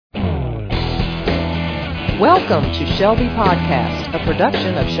Welcome to Shelby Podcast, a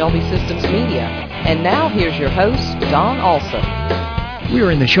production of Shelby Systems Media. And now here's your host, Don Alsop. We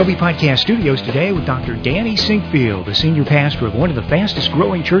are in the Shelby Podcast studios today with Dr. Danny Sinkfield, the senior pastor of one of the fastest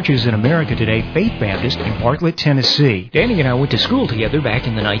growing churches in America today, Faith Baptist in Bartlett, Tennessee. Danny and I went to school together back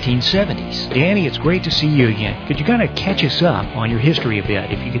in the 1970s. Danny, it's great to see you again. Could you kind of catch us up on your history a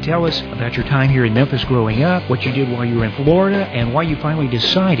bit? If you could tell us about your time here in Memphis growing up, what you did while you were in Florida, and why you finally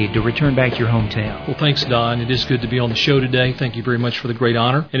decided to return back to your hometown. Well, thanks, Don. It is good to be on the show today. Thank you very much for the great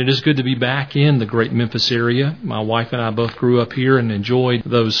honor. And it is good to be back in the great Memphis area. My wife and I both grew up here and enjoyed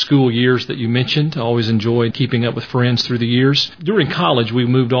those school years that you mentioned. I always enjoyed keeping up with friends through the years. During college, we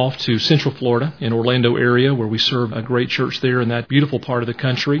moved off to Central Florida in Orlando area, where we serve a great church there in that beautiful part of the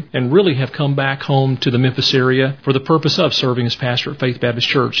country, and really have come back home to the Memphis area for the purpose of serving as pastor at Faith Baptist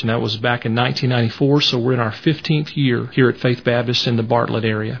Church. And that was back in 1994, so we're in our 15th year here at Faith Baptist in the Bartlett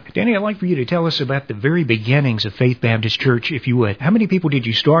area. Danny, I'd like for you to tell us about the very beginnings of Faith Baptist Church, if you would. How many people did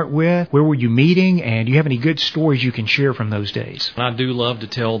you start with? Where were you meeting? And do you have any good stories you can share from those days? I do love to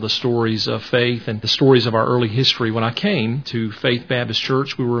tell the stories of faith and the stories of our early history. When I came to Faith Baptist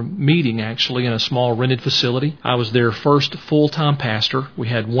Church, we were meeting actually in a small rented facility. I was their first full-time pastor. We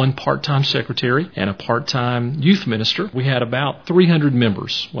had one part-time secretary and a part-time youth minister. We had about 300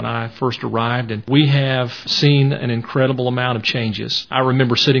 members when I first arrived, and we have seen an incredible amount of changes. I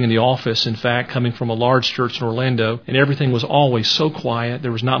remember sitting in the office, in fact, coming from a large church in Orlando, and everything was always so quiet.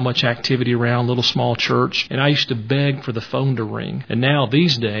 There was not much activity around, little small church, and I used to beg for the phone to ring. And now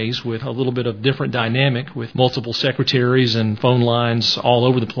these days, with a little bit of different dynamic with multiple secretaries and phone lines all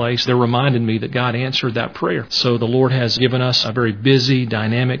over the place, they're reminding me that God answered that prayer. So the Lord has given us a very busy,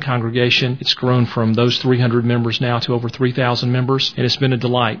 dynamic congregation. It's grown from those 300 members now to over 3,000 members, and it's been a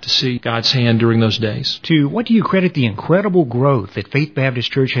delight to see God's hand during those days. To what do you credit the incredible growth that Faith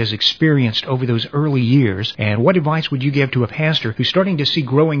Baptist Church has experienced over those early years, and what advice would you give to a pastor who's starting to see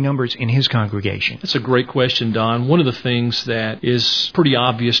growing numbers in his congregation? That's a great question, Don. One of the things that is pretty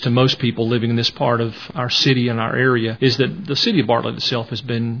obvious to most people living in this part of our city and our area is that the city of Bartlett itself has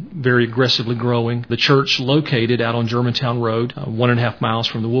been very aggressively growing. The church located out on Germantown Road, 1.5 miles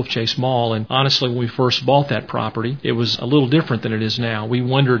from the Wolf Chase Mall, and honestly, when we first bought that property, it was a little different than it is now. We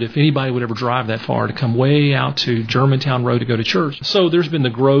wondered if anybody would ever drive that far to come way out to Germantown Road to go to church. So there's been the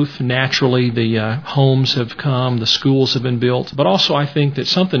growth naturally. The homes have come, the schools have been built, but also I think that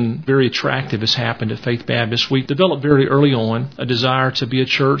something very attractive has happened at Faith Baptist. We developed very early on a desire to be a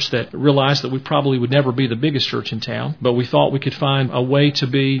church that realized that we probably would never be the biggest church in town, but we thought we could find a way to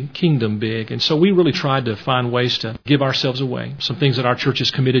be kingdom big. And so we really tried to find ways to give ourselves away. Some things that our church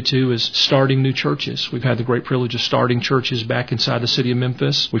is committed to is starting new churches. We've had the great privilege of starting churches back inside the city of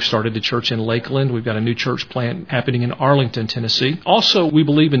Memphis. We've started a church in Lakeland. We've got a new church plant happening in Arlington, Tennessee. Also, we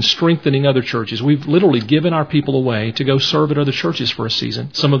believe in strengthening other churches. We've literally given our people away to go serve at other churches for a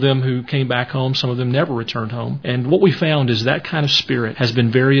season. Some of them who came back home, some of them never returned home. And what we found is that kind of spirit has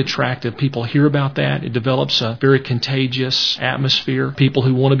been very attractive. People hear about that. It develops a very contagious atmosphere. People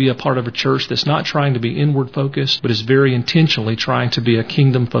who want to be a part of a church that's not trying to be inward focused, but is very intentionally trying to be a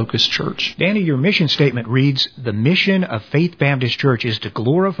kingdom focused church. Danny, your mission statement reads, "The mission of Faith Baptist Church is to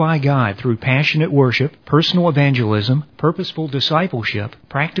glorify God through passionate worship, personal evangelism, purposeful discipleship,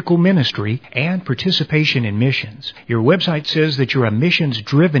 practical ministry, and participation in missions." Your website says that you're a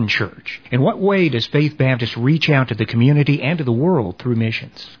missions-driven church. In what way does Faith Baptist reach out to the community and to the world through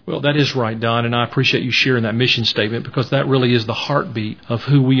missions? Well, that is right, Don, and I appreciate you sharing that mission statement because that really is the heartbeat of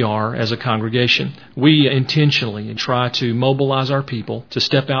who we are as a congregation. We intentionally try to mobilize our people to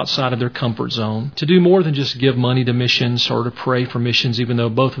step outside of their comfort zone, to do more than just give money to missions or to pray for missions, even though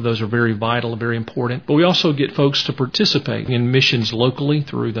both of those are very vital and very important. But we also get folks to participate in missions locally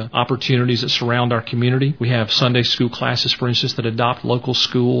through the opportunities that surround our community. We have Sunday school classes, for instance, that adopt local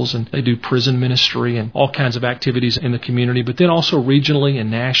schools, and they do prison ministry and all kinds of activities in the community, but then also regionally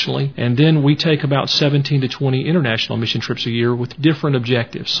and nationally. And then we take about 17 to 20 international mission trips a year with different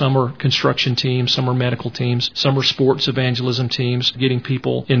objectives. Some are construction teams, some are medical teams, some are sports evangelism teams, getting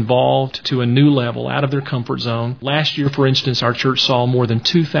people involved to a new level out of their comfort zone. Last year, for instance, our church saw more than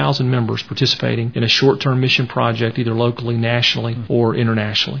 2,000 members participating in a short-term mission project, either locally, nationally, or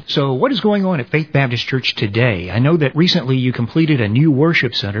internationally. So what is going on at Faith Baptist Church today? I know that recently you completed a new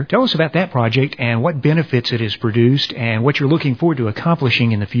worship center. Tell us about that project and what benefits it has produced and what you're looking forward to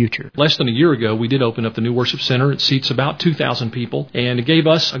accomplishing in the future? Less than a year ago, we did open up the new worship center. It seats about 2,000 people, and it gave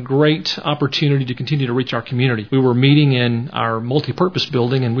us a great opportunity to continue to reach our community. We were meeting in our multipurpose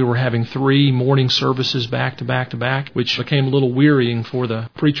building, and we were having 3 morning services back to back to back, which became a little wearying for the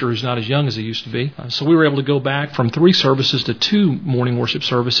preacher who's not as young as he used to be. So we were able to go back from 3 services to 2 morning worship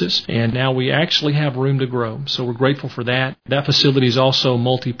services, and now we actually have room to grow. So we're grateful for that. That facility is also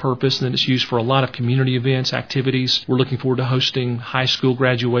multi-purpose, and it's used for a lot of community events, activities. We're looking forward to hosting high school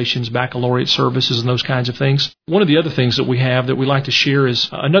graduations, baccalaureate services, and those kinds of things. One of the other things that we have that we like to share is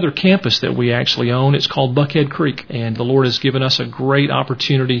another campus that we actually own. It's called Buckhead Creek, and the Lord has given us a great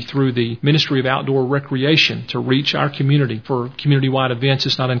opportunity through the Ministry of Outdoor Recreation to reach our community. For community-wide events,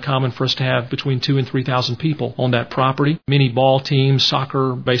 it's not uncommon for us to have between 2,000 and 3,000 people on that property. Many ball teams,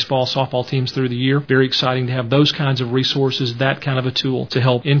 soccer, baseball, softball teams through the year. Very exciting to have those kinds of resources, that kind of a tool to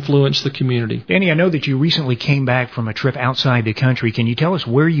help influence the community. Danny, I know that you recently came back from a trip outside the country. Can you tell us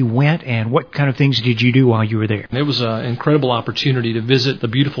where you went and what kind of things did you do while you were there? It was an incredible opportunity to visit the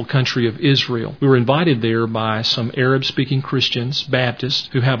beautiful country of Israel. We were invited there by some Arab-speaking Christians, Baptists,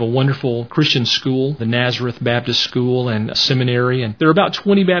 who have a wonderful Christian school, the Nazareth Baptist School and Seminary. And there are about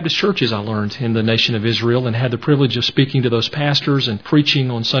 20 Baptist churches, I learned, in the nation of Israel, and had the privilege of speaking to those pastors and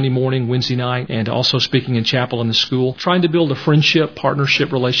preaching on Sunday morning, Wednesday night, and also speaking in chapel in the school, trying to build a friendship,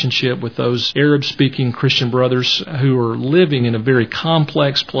 partnership relationship with those Arab-speaking Christian brothers who are living in a very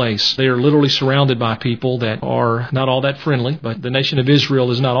complex place. They are literally surrounded by people that are not all that friendly, but the nation of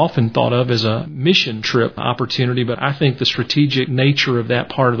Israel is not often thought of as a mission trip opportunity, but I think the strategic nature of that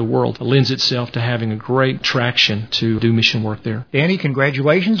part of the world lends itself to having a great traction to do mission work there. Danny,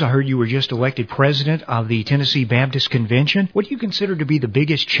 congratulations. I heard you were just elected president of the Tennessee Baptist Convention. What do you consider to be the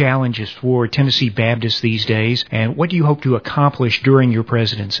biggest challenges for Tennessee Baptists these days, and what do you hope to accomplish during your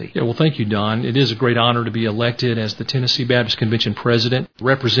presidency? Yeah, well, thank you, Don. It is a great honor to be elected as the Tennessee Baptist Convention president,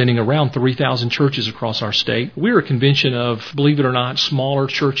 representing around 3,000 churches across our state. We're a convention of, believe it or not, smaller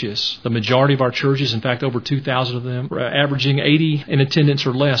churches. The majority of our churches, in fact, over 2,000 of them, are averaging 80 in attendance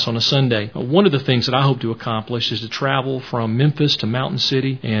or less on a Sunday. One of the things that I hope to accomplish is to travel from Memphis to Mountain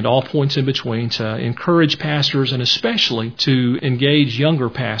City and all points in between to encourage pastors and especially to engage younger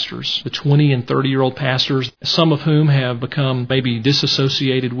pastors, the 20 and 30-year-old pastors, some of whom have become maybe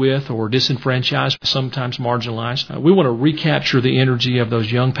disassociated with or disenfranchised, sometimes marginalized. We want to recapture the energy of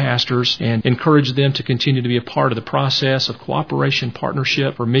those young pastors and encourage them to continue to be a part of the process of cooperation,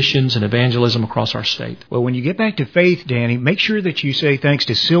 partnership for missions and evangelism across our state. Well, when you get back to faith, Danny, make sure that you say thanks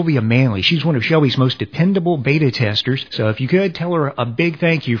to Sylvia Manley. She's one of Shelby's most dependable beta testers, so if you could, tell her a big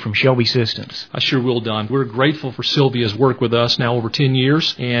thank you from Shelby Systems. I sure will, Don. We're grateful for Sylvia's work with us now over 10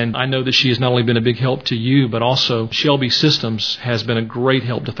 years, and I know that she has not only been a big help to you, but also Shelby Systems has been a great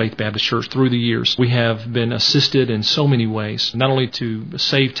help to Faith Baptist Church through the years. We have been assisted in so many ways, not only to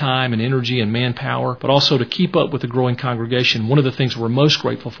save time and energy and manpower, but also to keep up with the growing congregation. One of the things we're most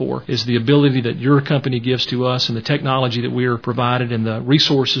grateful for is the ability that your company gives to us and the technology that we are provided and the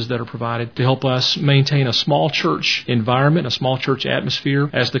resources that are provided to help us maintain a small church environment, a small church atmosphere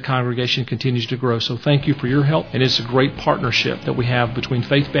as the congregation continues to grow. So thank you for your help, and it's a great partnership that we have between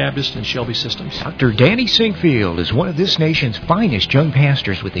Faith Baptist and Shelby Systems. Dr. Danny Sinkfield is one of this nation's finest young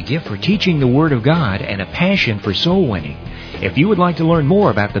pastors with a gift for teaching the Word of God and a passion for soul winning. If you would like to learn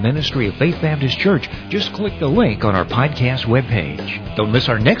more about the ministry of Faith Baptist Church, just click the link on our podcast webpage. Don't miss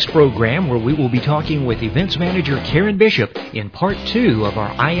our next program where we will be talking with events manager Karen Bishop in part 2 of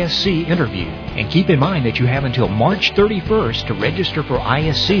our ISC interview. And keep in mind that you have until March 31st to register for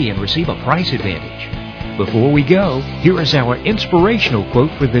ISC and receive a price advantage. Before we go, here is our inspirational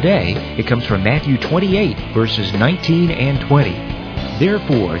quote for the day. It comes from Matthew 28, verses 19 and 20.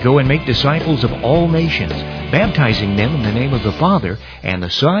 Therefore, go and make disciples of all nations, baptizing them in the name of the Father, and the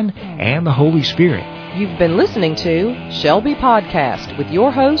Son, and the Holy Spirit. You've been listening to Shelby Podcast with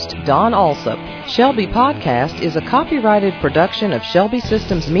your host, Don Alsop. Shelby Podcast is a copyrighted production of Shelby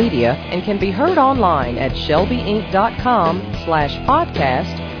Systems Media and can be heard online at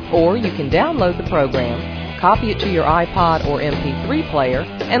shelbyinc.com/podcast, or you can download the program, copy it to your iPod or MP3 player,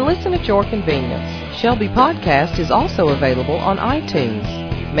 and listen at your convenience. Shelby Podcast is also available on iTunes.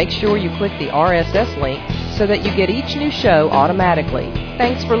 Make sure you click the RSS link so that you get each new show automatically.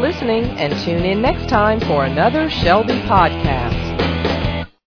 Thanks for listening, and tune in next time for another Shelby Podcast.